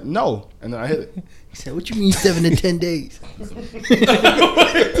head said no, and then I hit it. He said, "What you mean 7 to 10 days?"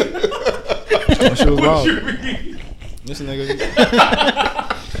 That shit was wild. This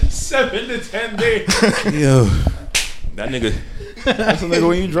nigga, 7 to 10 days. Yo, that nigga, that's a nigga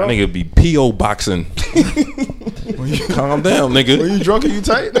when you that drunk. nigga be PO boxing. Calm down, nigga. When you drunk and you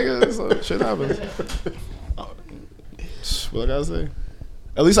tight, nigga, so shit happens. What I gotta say?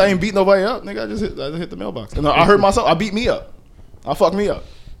 At least I ain't beat nobody up, nigga. I just hit the mailbox. And I hurt myself. I beat me up. I fucked me up.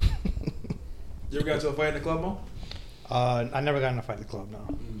 You ever got to a fight in the club, Mo? I never got in a fight at the club.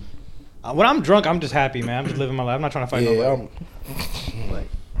 No. When I'm drunk, I'm just happy, man. I'm just living my life. I'm not trying to fight nobody.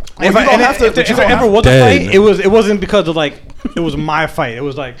 If there ever was a Dead. fight, it wasn't because of like it was my fight. It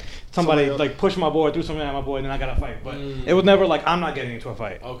was like somebody like pushed my boy, threw something at my boy, and then I got a fight. But it was never like I'm not getting into a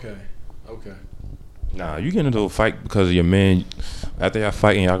fight. Okay. Nah, you get into a fight because of your man. After y'all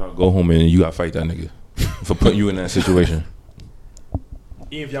fighting, y'all gotta go home and you gotta fight that nigga for putting you in that situation.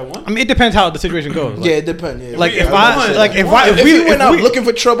 Even if y'all won? I mean, it depends how the situation goes. Like, Yeah, it depends. Yeah. like if if we you went out we- looking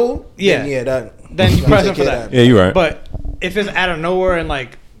for trouble, Yeah. then you press him for that. Yeah, you right. But if it's out of nowhere and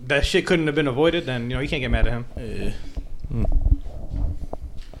like that shit couldn't have been avoided, then you can't get mad at him.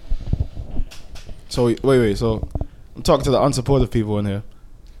 So wait. So I'm talking to the unsupportive people in here.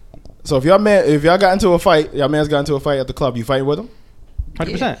 So if y'all got into a fight, y'all man's got into a fight at the club, you fighting with him?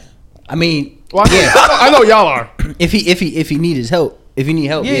 100%. I mean, Well, I know y'all are. if he need his help, if you need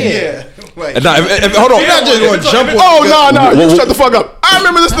help, Yeah. Like, Nah, hold on. not just going to jump on. Oh no, Whoa, you whoa. shut the fuck up. I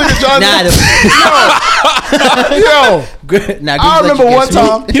remember this nigga, John. Nah, Yo, nah, I remember one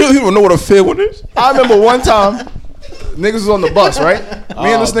time. He don't know what a fair one is. I remember one time. Niggas was on the bus, right?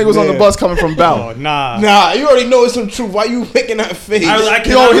 Me and this nigga was on the bus coming from Oh, Bound. nah. Nah, you already know it's some truth. Why you making that face? He not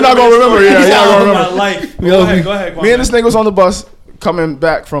gonna remember. Yeah, he not gonna remember. My life. Go ahead. Me and this nigga was on the bus coming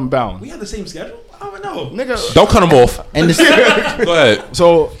back from Bound. We had the same schedule? I don't know. Nigga. Don't cut him off. And this, Go ahead.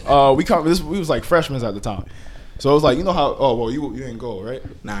 So we was like freshmen at the time. So it was like, you know how? Oh well, you didn't go, right?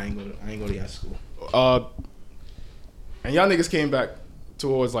 Nah, I ain't go to your school. And y'all niggas came back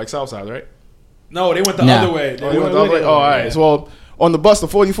towards like Southside, right? No, they went the Nah. other way. Oh, you went the other way? Oh, all right. So on the bus, the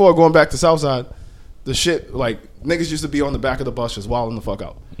 44 going back to Southside, the shit like niggas used to be on the back of the bus just wilding the fuck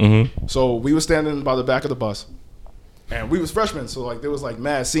out. Mm-hmm. So we was standing by the back of the bus, and we was freshmen. So like there was like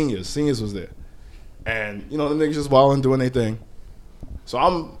mad seniors. Seniors was there, and the niggas just wilding doing their thing. So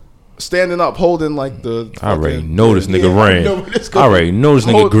I'm standing up holding like the. I already fucking- know this nigga ran. I already know this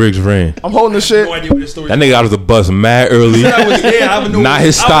nigga Hold- Griggs ran. I'm holding the shit. No idea what this story That nigga out of the bus mad early. I was there. I would know. Not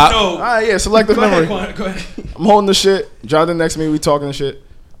his stop. All right, yeah, selective Go ahead, memory. go ahead. I'm holding the shit. Jonathan next to me, we talking and shit.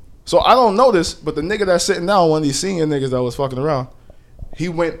 So I don't know this, but the nigga that's sitting down, one of these senior niggas that was fucking around, he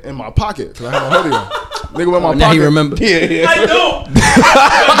went in my pocket because I had my hoodie on. Nigga went in my now pocket. he remember. I know.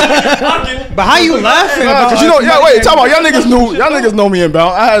 But how you laughing? Nah, about cause wait, talk about y'all niggas know me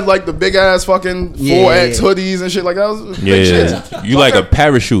inbound. I had like the big ass fucking 4X hoodies and shit like that. Was big shit. Yeah, you like a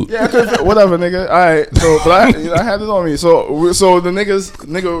parachute. Yeah, I could whatever, nigga. All right, so but I had it on me. So the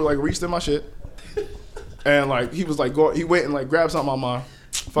nigga like reached in my shit, and like he was like he went and like grabbed something out my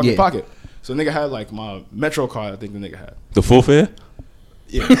fucking pocket. So nigga had like my Metro card. I think the nigga had. The full fare?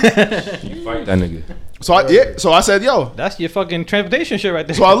 Yeah. You fight that nigga. So I said, yo. That's your fucking transportation shit right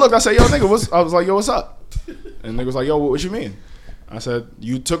there. So I looked. I said, yo, nigga. I was like, yo, what's up? And nigga was like, yo, what you mean? I said,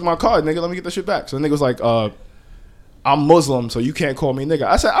 you took my card, nigga. Let me get that shit back. So the nigga was like, I'm Muslim, so you can't call me nigga.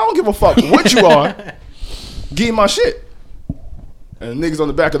 I said, I don't give a fuck what you are. Give me my shit. And the niggas on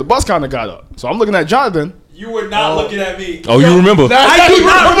the back of the bus kind of got up. So I'm looking at Jonathan. You were not looking at me. Oh, you remember? I do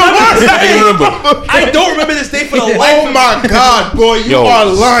not remember. You remember? I don't remember this day for the life Oh my God, boy, you Yo, are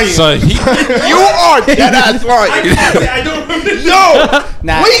lying. son. You are dead ass lying. I don't remember this. Yo,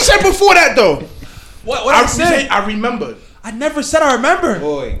 Nah. what you said before that though? What I said? I remembered. I never said I remember.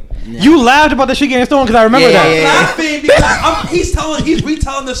 Boy, You laughed about the shit getting stolen because I remember that. Yeah. Laughing because he's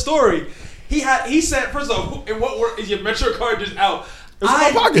retelling the story. He said, first of all, in what work is your Metro card just out? It was in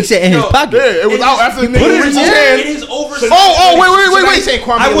my pocket. He said in his pocket. Yeah, it was out after the Put nigga it reached in his hand. his over. Wait. Say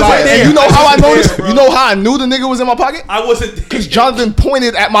Kwame I wasn't lied. there. And you know how I wasn't there, noticed? bro. You know how I knew the nigga was in my pocket? I wasn't there. Because Jonathan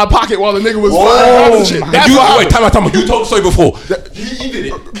pointed at my pocket while the nigga was Oh, flying and shit. That's you, what wait, happened. time out. You told the story before. He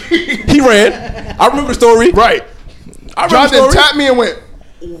did it. He ran. I remember the story. Right. I remember the Jonathan story. tapped me and went,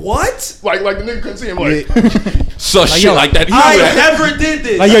 What? like the nigga couldn't see him. Like, Such shit yo, like that. He I knew that. never did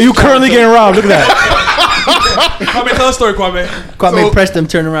this. Like, yo, you currently getting robbed. Look at that. Kwame, tell a story, Kwame. Kwame So- pressed them,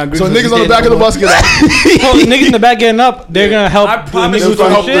 turn around. so niggas on the back of the bus get out. So niggas in the back getting up, they're gonna help. I the promise niggas you with gonna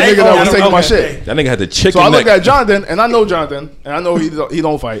the help the shit? nigga that was Oh, taking my okay. shit. That nigga had the chicken So I looked neck. at Jonathan, and I know Jonathan, and I know he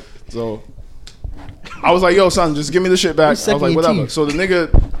don't fight. So I was like, "Yo, son, just give me the shit back." I was sucking like, your "Whatever." teeth? So the nigga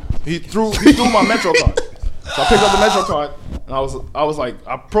he threw my Metro card. So I picked up the Metro card, and I was like,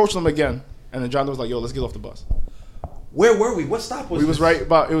 I approached him again, and then Jonathan was like, "Yo, let's get off the bus." Where were we? What stop was We was this? right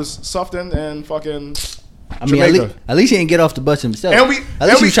about it was Sufton and fucking I mean, Jamaica. at least he didn't get off the bus himself. And we- at and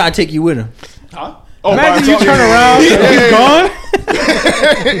least we- he trying to take you with him. huh? Oh, Imagine by you turn around, he's gone.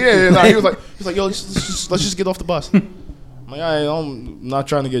 yeah, nah, he was like, "Yo, let's just get off the bus." I'm like, I'm not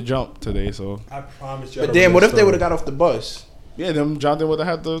trying to get jumped today, so I promise you. But damn, what if they would have got off the bus? yeah, then Jonathan would have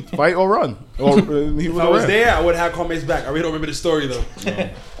had to fight or run, or he If would I have was ran. there, I would have Kwame's back. I really don't remember the story though.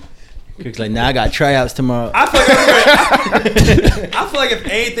 Crick's like, nah, I got tryouts tomorrow. I feel like if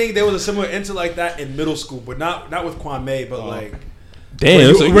anything, there was a similar incident like that in middle school, but not with Kwame, but like.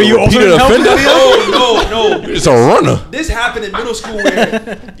 Damn, so were you also repeated in help? offender? No. It's a runner. This happened in middle school where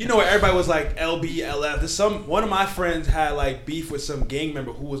where everybody was like LB, LF. One of my friends had like beef with some gang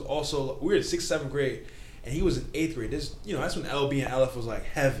member who was also we were in 6th, 7th grade, and he was in 8th grade. This that's when LB and LF was like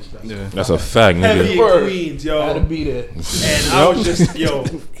heavy. Yeah. That's a fact, Heavy nigga. in Queens, yo. Had to be there. And I was just,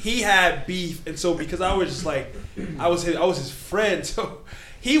 he had beef, and so because I was just like, I was his friend, so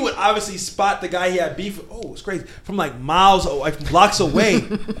he would obviously spot the guy he had beef with. Oh, it's crazy from like miles, like blocks away,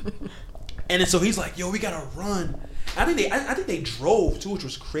 and then so he's like, "Yo, we gotta run." I think they drove too, which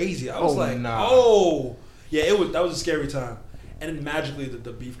was crazy. I was like, nah. "Oh, yeah, that was a scary time." And then magically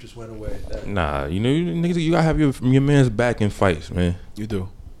the beef just went away. Nah, niggas, you gotta have your man's back in fights, man. You do.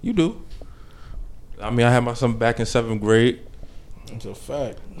 You do. I mean, I had my son back in 7th grade. It's a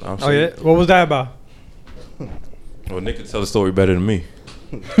fact. I'm Oh yeah, what was that about? Well, Nick can tell the story better than me.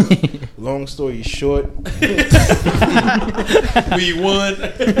 Long story short, We won.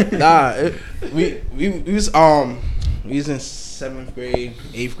 we was in 7th grade,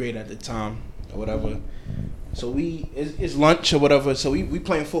 8th grade at the time or whatever. So it's lunch or whatever. So we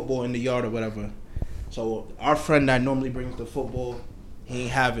playing football in the yard or whatever. So our friend that normally brings the football, he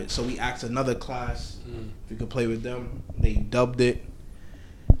ain't have it. So we asked another class if we could play with them. They dubbed it.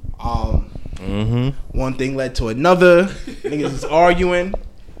 One thing led to another. Niggas is arguing.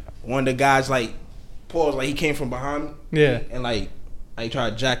 One of the guys like paused, like he came from behind. Yeah. And like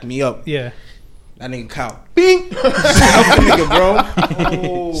tried to jack me up. Yeah. That nigga Kyle, bing, up the nigga,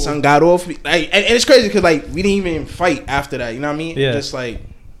 bro. Son got off me. Like, and it's crazy because like we didn't even fight after that. You know what I mean? Yeah. Just like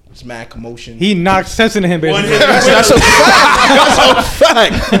it's mad commotion. He knocked sense into him, One basically. hit. That's a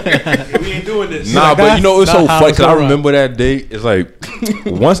fact. That's a fact. We ain't doing this. Nah, but you know it's so That's how funny it's because I gonna run. remember that day. It's like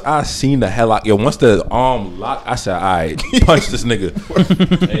once I seen the headlock, once the arm locked, I said, "All right, punch this nigga,"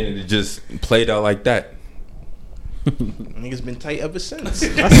 and it just played out like that. Niggas been tight ever since.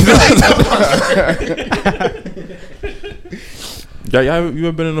 Y'all, you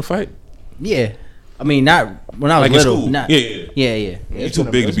ever been in a fight? Yeah. I mean, not when I was Like in little. school? Not, Yeah. yeah. You too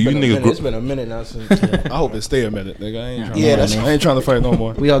big to be. You niggas. It's been a minute now since. I hope it stay a minute, nigga. I ain't trying. Yeah, to that's- I ain't trying to fight no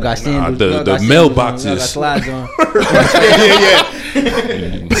more. We all got sandals. the we all got mailboxes. sandals on, we all got slides on.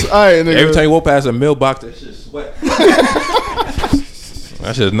 All right, nigga. Every time you walk past a mailbox, that shit sweat.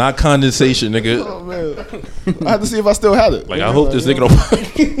 That shit's not condensation, nigga. Oh man, I had to see if I still had it. Like I hope this nigga don't.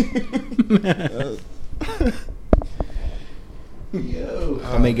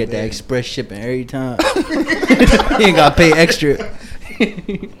 I may get that express shipping every time. You ain't gotta pay extra.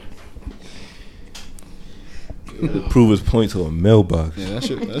 Prove his point to a mailbox. Yeah,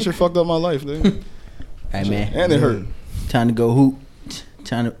 that shit fucked up my life, nigga. Hey man, And it hurt. time to go hoop.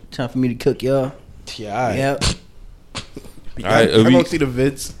 Time for me to cook, y'all. Yeah, all right. Yep. All right, I don't see the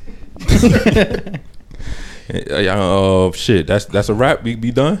vids. Shit. That's a wrap. We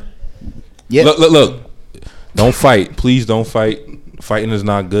be done. Yep. Look. Don't fight. Please don't fight. Fighting is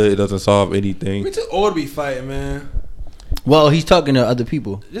not good. It doesn't solve anything. We too old to be fighting, man. Well, he's talking to other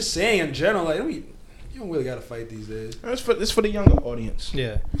people. Just saying in general, like you don't really gotta fight these days. It's for the younger audience.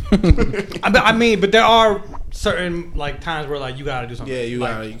 Yeah. I mean, but there are certain like times where like you gotta do something. Yeah, you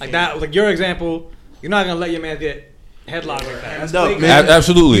like, gotta. You like can't- that. Like your example, you're not gonna let your man get headlocked like that. Up, big. man.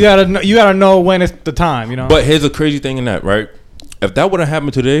 Absolutely. You gotta know when it's the time. You know. But here's a crazy thing in that, right? if that would have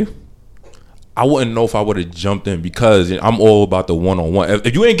happened today, I wouldn't know if I would have jumped in because I'm all about the one-on-one.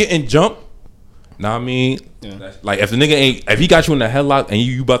 If you ain't getting jumped, know what I mean? Yeah. Like if the nigga ain't, if he got you in the headlock and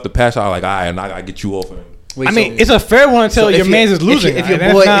you about to pass out, like, all right, and I gotta get you off him. Wait, I mean, it's a fair one until your man's is losing. If your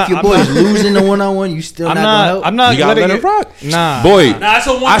boy is losing the one-on-one, you still not gonna help. I'm not. You gotta let it rock. Nah, boy. Nah, that's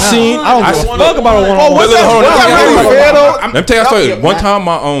a one. I seen. I don't talk about a one-on-one. Let me tell you a story. One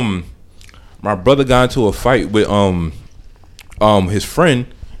time, my brother got into a fight with his friend,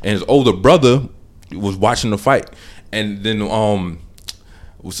 and his older brother was watching the fight, and then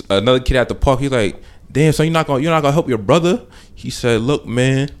was another kid at the park. He's like, "Damn, so you're not gonna help your brother?" He said, "Look,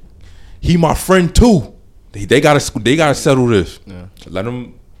 man, he my friend too. They gotta settle this. Yeah. Let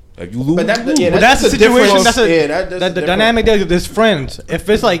them. If you lose, but that's the situation. That's the dynamic there. There's friends. If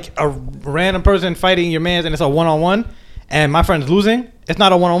it's like a random person fighting your man and it's a one-on-one, and my friend's losing, it's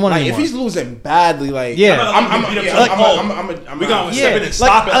not a one-on-one like anymore. If he's losing badly, like yeah, I'm we gonna step in and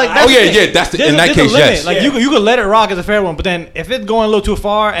stop it. Oh yeah, that's in that case, yes. Like you could let it rock as a fair one, but then if it's going a little too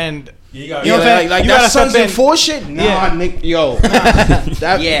far and you know what I'm saying? Like that Sons and Four shit? Nah, Nick, yo.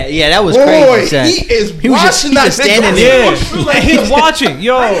 That was crazy. He was watching that standing there. And he's watching,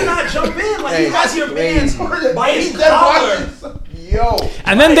 yo. I did not jump in. Like, you guys your man's by his collar. Yo.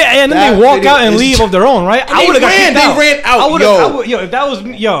 And then they walk out and leave of their own, right? I would have got kicked out. They ran out, yo, if that was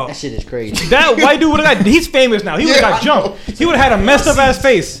me, yo. That shit is crazy. That white dude would have got, he's famous now. He would have got jumped. He would have had a messed up ass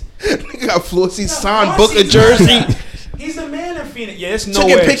face. Nigga got Flossy signed Booker jersey. He's the man in Phoenix. Yeah, it's no Took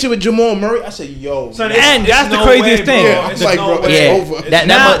way. a picture with Jamal Murray. I said, yo. Son, and that's the craziest thing. Yeah, I'm like, bro, it's over. That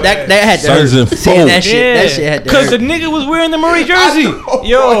had to hurt. Seeing that shit, that shit had to hurt. Because the nigga was wearing the Murray jersey.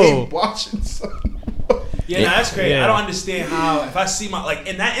 Yo. Yeah, that's crazy. Yeah. I don't understand how, if I see like,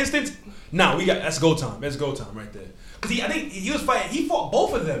 in that instance, that's go time. That's go time right there. Because I think he was fighting, he fought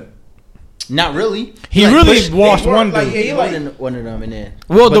both of them. Not really. He really washed one dude. He one of them in there.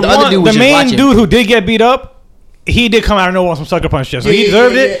 Well, the main dude who did get beat up, he did come out of nowhere on some sucker punch shit, so he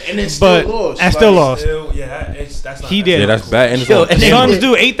deserved it, and still lost. That's not. He did. Yeah, that's bad. And the Suns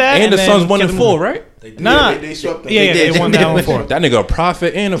do ate that, and the Suns won in 4, right? They swept them. Yeah, they won that one 4. That nigga a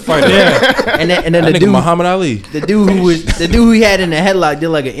prophet and a fighter. Yeah, and then that the nigga dude Muhammad Ali. The dude who he had in the headlock did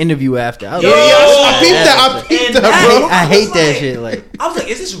like an interview after. I was I peeped that, bro. I hate that shit. Like, I was like,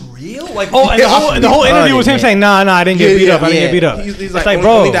 is this real? Like, and the whole interview was him saying, nah, I didn't get beat up. I didn't get beat up. He's like,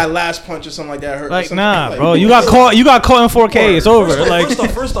 bro, only that last punch or something like that hurt. Like, nah, bro, you got caught in 4K. It's over. Like,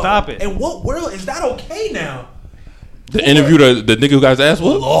 first off, stop it. And what world is that okay now? The interview, the nigga who got his ass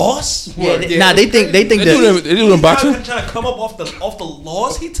whooped? Loss? Nah, they think they do in boxing. Trying to come up off the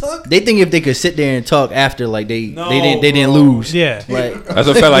loss he took. They think if they could sit there and talk after, like they didn't lose. Yeah, like that's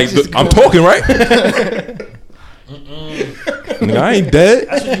a fact. Like I'm talking right. Nigga, I ain't dead.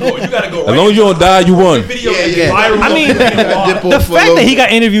 That's what you gotta go. As long as you don't die, you won. I mean, the fact that he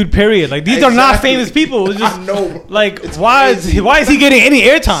got interviewed, period. Like these are not famous people. It's just like why is he getting any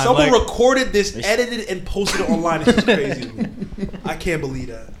airtime? Someone recorded this, edited, and posted it online. It's just crazy. I can't believe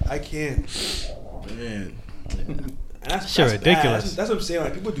that. I can't. Man, that's ridiculous. That's what I'm saying.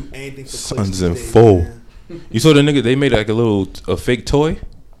 Like people do anything for Sons and Four. You saw the nigga? They made like a fake toy.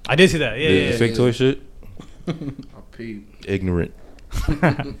 I did see that. Yeah. Fake toy shit. Ignorant.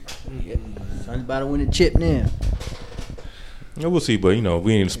 Son's about to win a chip now. Yeah, we'll see, but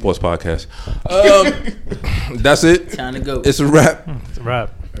we ain't a sports podcast. That's it. Time to go. It's a wrap. It's a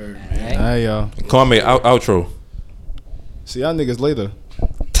wrap. Alright, y'all. Kwame, outro. See y'all niggas later.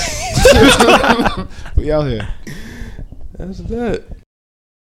 We out here. That's that.